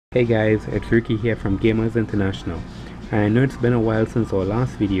Hey guys, it's Ricky here from Gamerz International. I know it's been a while since our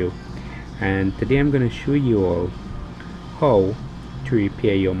last video, and today I'm going to show you all how to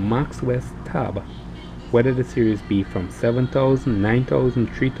repair your MaxWest tab, whether the series be from 7,000, 9,000,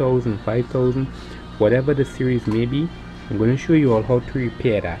 3,000, 5,000, whatever the series may be. I'm going to show you all how to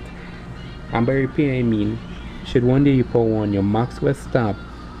repair that. And by repair I mean, should one day you power on your MaxWest tab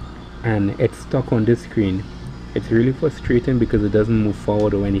and it's stuck on this screen, it's really frustrating because it doesn't move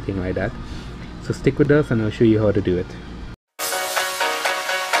forward or anything like that. So stick with us and I'll show you how to do it.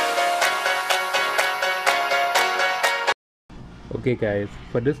 Okay guys,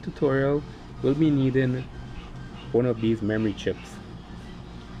 for this tutorial we'll be needing one of these memory chips.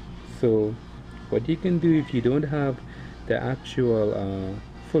 So what you can do if you don't have the actual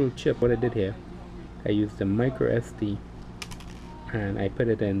full chip, what I did here, I used the micro SD and I put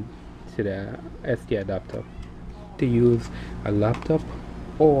it in to the SD adapter. To use a laptop,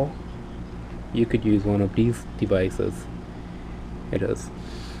 or you could use one of these devices.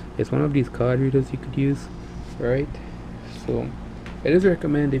 It's one of these card readers you could use, right? So it is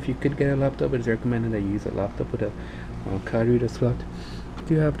recommended, if you could get a laptop, it's recommended that you use a laptop with a card reader slot. If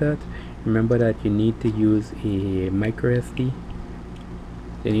you have that, remember that you need to use a micro SD.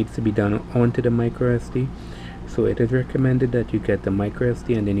 It needs to be done onto the micro SD. So it is recommended that you get the micro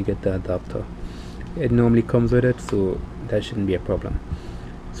SD and then you get the adapter. It normally comes with it, so that shouldn't be a problem.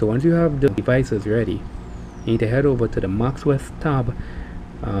 So once you have the devices ready, you need to head over to the MaxWest tab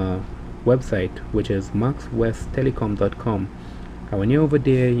website, which is maxwesttelecom.com, and when you're over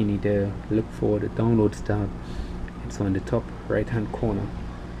there you need to look for the downloads tab. It's on the top right hand corner.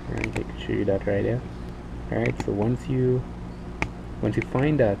 Alright, I can show you that right there. Alright, so once you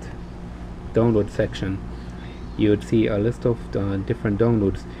find that download section, you would see a list of different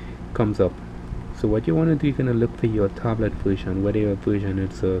downloads comes up. So what you want to do, you're going to look for your tablet version, whether your version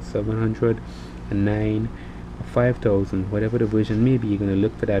is a 700, a 9, a 5000, whatever the version may be. You're going to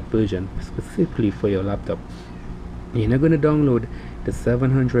look for that version specifically for your laptop. You're not going to download the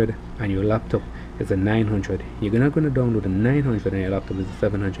 700 and your laptop is a 900. You're not going to download the 900 and your laptop is a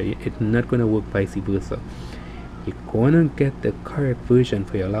 700. It's not going to work vice versa. You're going to get the correct version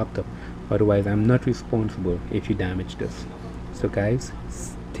for your laptop. Otherwise, I'm not responsible if you damage this. So guys,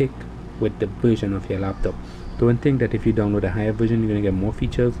 stick with the version of your laptop. Don't think that if you download a higher version you're going to get more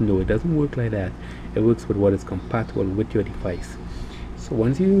features. No, it doesn't work like that. It works with what is compatible with your device. So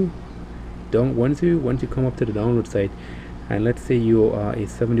once you come up to the download site, and let's say you are a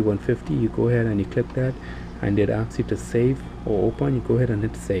 7150, you go ahead and you click that, and it asks you to save or open. You go ahead and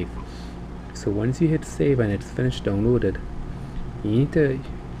hit save. So once you hit save and it's finished downloaded, you need to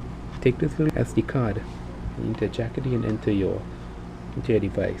take this little SD card, you need to jack it into your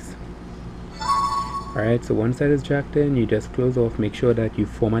device. Alright, so once that is jacked in, you just close off. Make sure that you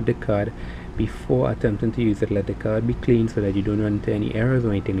format the card before attempting to use it. Let the card be clean so that you don't run into any errors or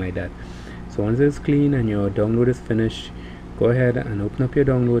anything like that. So once it's clean and your download is finished, go ahead and open up your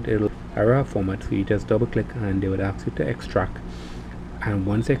download. It'll a RAW format, so you just double click and they would ask you to extract, and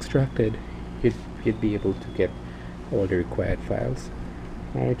once extracted you'd be able to get all the required files.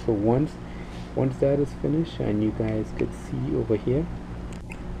 Alright, so once that is finished, and you guys could see over here,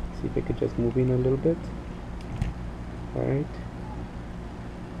 see if I could just move in a little bit. Alright,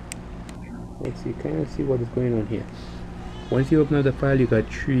 let's see, kind of see what is going on here. Once you open up the file, you got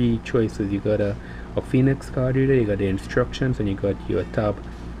three choices. You got a Phoenix card reader, you got the instructions, and you got your tab,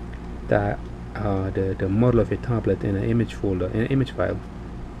 that the model of your tablet in an image folder, in an image file.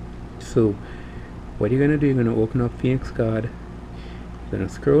 So what you're gonna do, you're gonna open up Phoenix card, you're gonna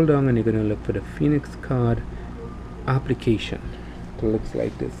scroll down and you're gonna look for the Phoenix card application. It looks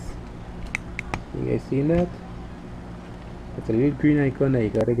like this. You guys seen that? It's a little green icon that you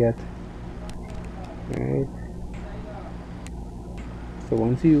gotta get. Alright, so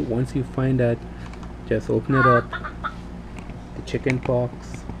once you find that, just open it up, the chicken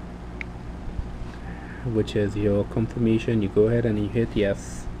pox, which is your confirmation. You go ahead and you hit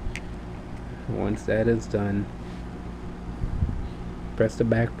yes. Once that is done, press the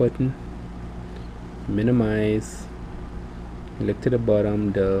back button, minimize, look to the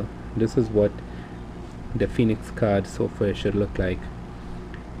bottom. This is what the Phoenix card software should look like.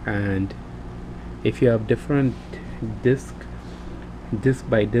 And if you have different disk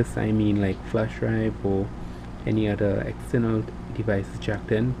by this I mean like flash drive or any other external devices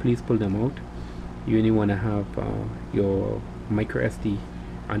jacked in, please pull them out. You only want to have your micro SD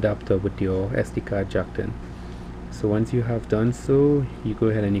adapter with your SD card jacked in. So once you have done so, you go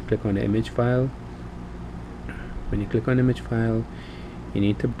ahead and you click on the image file. When you click on the image file, you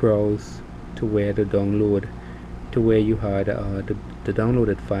need to browse to where the download to where you had the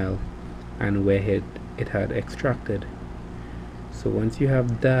downloaded file and where it had extracted. So once you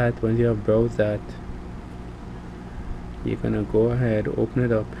have that, once you have browsed that, you're gonna go ahead, open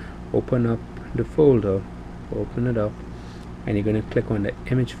it up, open up the folder, open it up, and you're gonna click on the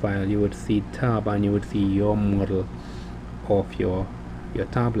image file. You would see tab, and you would see your model of your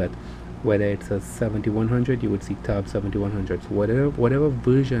tablet. Whether it's a 7100, you would see tab 7100. So whatever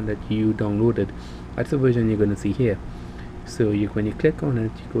version that you downloaded, that's the version you're gonna see here. So when you click on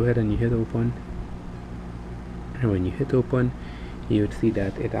it, you go ahead and you hit open, and when you hit open, you would see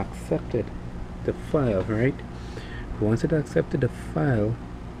that it accepted the file, right? Once it accepted the file,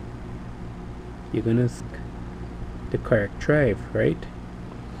 you're gonna the correct drive, right?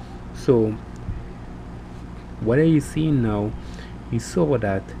 So what are you seeing now? You saw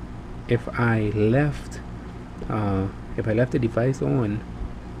that if I left the device on,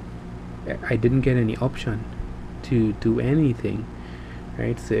 I didn't get any option to do anything,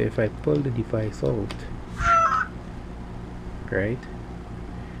 right? So if I pull the device out, right,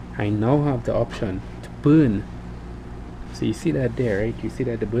 I now have the option to burn. So you see that there, right? You see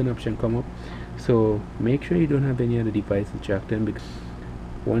that the burn option come up. So make sure you don't have any other devices jacked in, because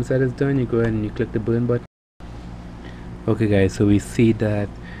once that is done, you go ahead and you click the burn button. Okay guys, so we see that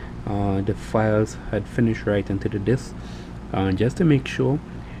the files had finished right into the disk. Just to make sure,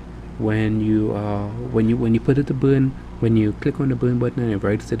 when you put it to burn, when you click on the burn button and it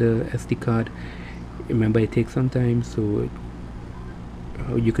writes to the SD card, remember it takes some time. So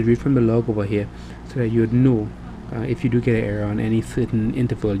you could read from the log over here, so that you would know if you do get an error on any certain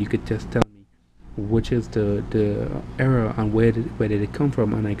interval. You could just tell me which is the error and where did it come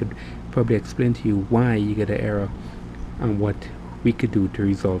from, and I could probably explain to you why you get an error and what we could do to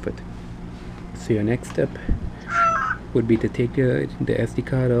resolve it. So your next step would be to take the SD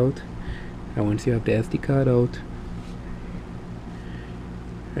card out, and once you have the SD card out,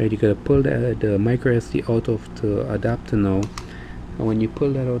 right, you gotta pull the micro SD out of the adapter now. And when you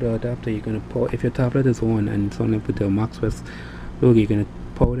pull that out of the adapter, you're gonna if your tablet is on and it's on with the MaxWest logo, you're gonna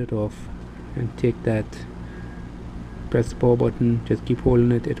power it off and take that, press the power button, just keep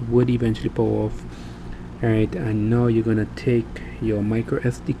holding it, it would eventually power off. Alright, and now you're gonna take your micro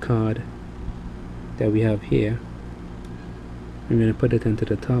SD card that we have here, I'm gonna put it into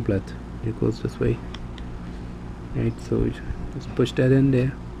the tablet. It goes this way. Right, so just push that in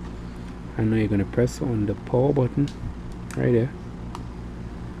there, and now you're gonna press on the power button right there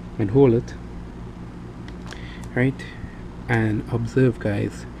and hold it. Right, and observe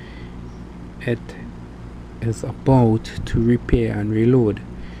guys, it is about to repair and reload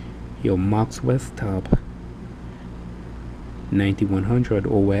your MaxWest tab 9100,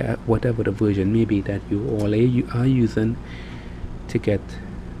 or whatever the version may be that you are using to get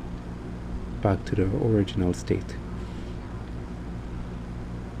back to the original state.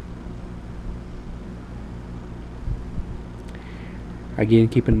 Again,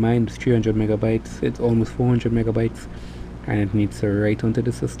 keep in mind it's 300 megabytes, it's almost 400 megabytes, and it needs to write onto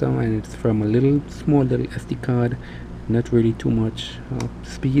the system, and it's from a small little SD card, not really too much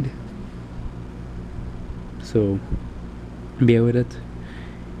speed. So bear with it.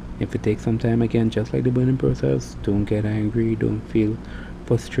 If it takes some time, again, just like the burning process, don't get angry, don't feel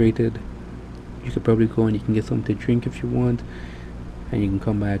frustrated. You could probably go and you can get something to drink if you want, and you can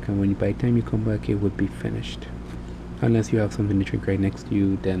come back, and by the time you come back, it would be finished. Unless you have something to drink right next to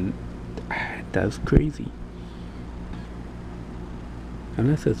you, then that's crazy.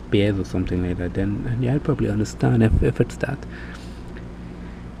 Unless it's beers or something like that, then yeah, I'd probably understand if it's that.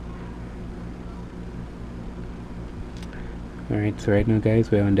 Alright, so right now guys,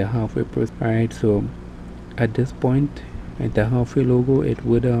 we're on the halfway process. Alright, so at this point, at the halfway logo, it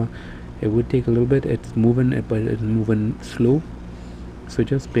would take a little bit. It's moving, but it's moving slow, so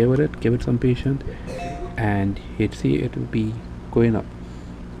just bear with it, give it some patience, and you'd see it will be going up.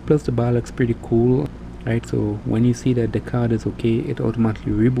 Plus the bar looks pretty cool. Right, so when you see that the card is okay, it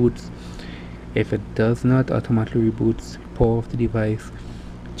automatically reboots. If it does not automatically reboots, power off the device,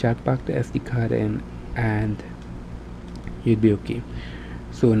 jack back the SD card in, and you'd be okay.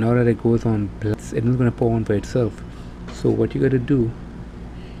 So now that it goes on, it's not going to power on by itself. So what you got to do,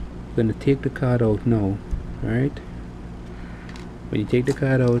 you're going to take the card out now. Alright, when you take the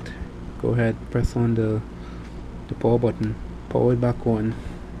card out, go ahead, press on the power button, power it back on.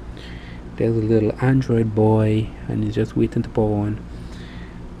 There's a little Android boy, and he's just waiting to power on.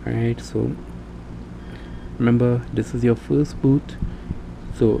 Alright, so remember, this is your first boot,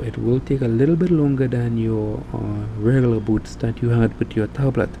 so it will take a little bit longer than your regular boots that you had with your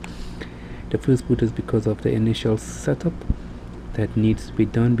tablet. The first boot is because of the initial setup that needs to be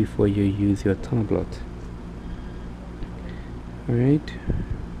done before you use your tablet. Alright,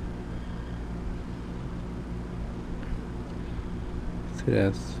 so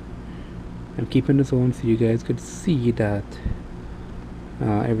that's, I'm keeping this on so you guys could see that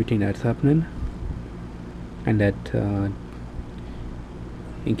everything that's happening, and that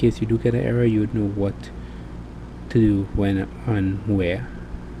in case you do get an error, you would know what to do when and where.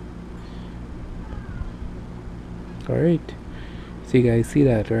 Alright, so you guys see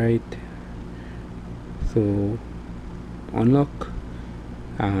that, right? So unlock,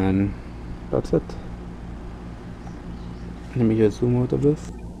 and that's it. Let me just zoom out of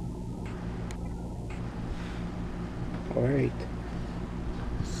this. Alright,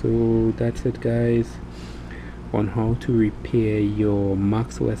 so that's it guys on how to repair your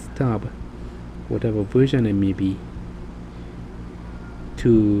MaxWest tab, whatever version it may be,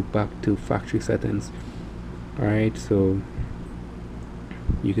 to back to factory settings. Alright, so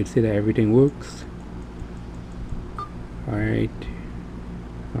you can see that everything works. Alright,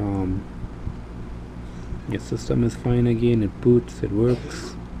 your system is fine again, it boots, it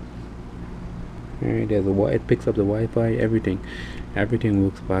works. Alright, there's it picks up the Wi-Fi, everything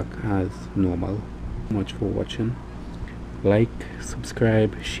works back as normal. Thank you much for watching. Like,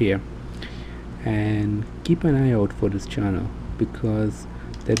 subscribe, share, and keep an eye out for this channel, because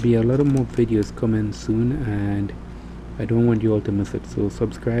there'll be a lot of more videos coming soon and I don't want you all to miss it. So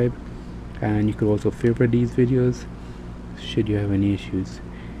subscribe, and you could also favorite these videos should you have any issues.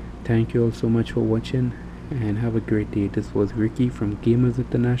 Thank you all so much for watching, and have a great day. This was Ricky from Gamerz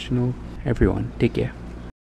International. Everyone, take care.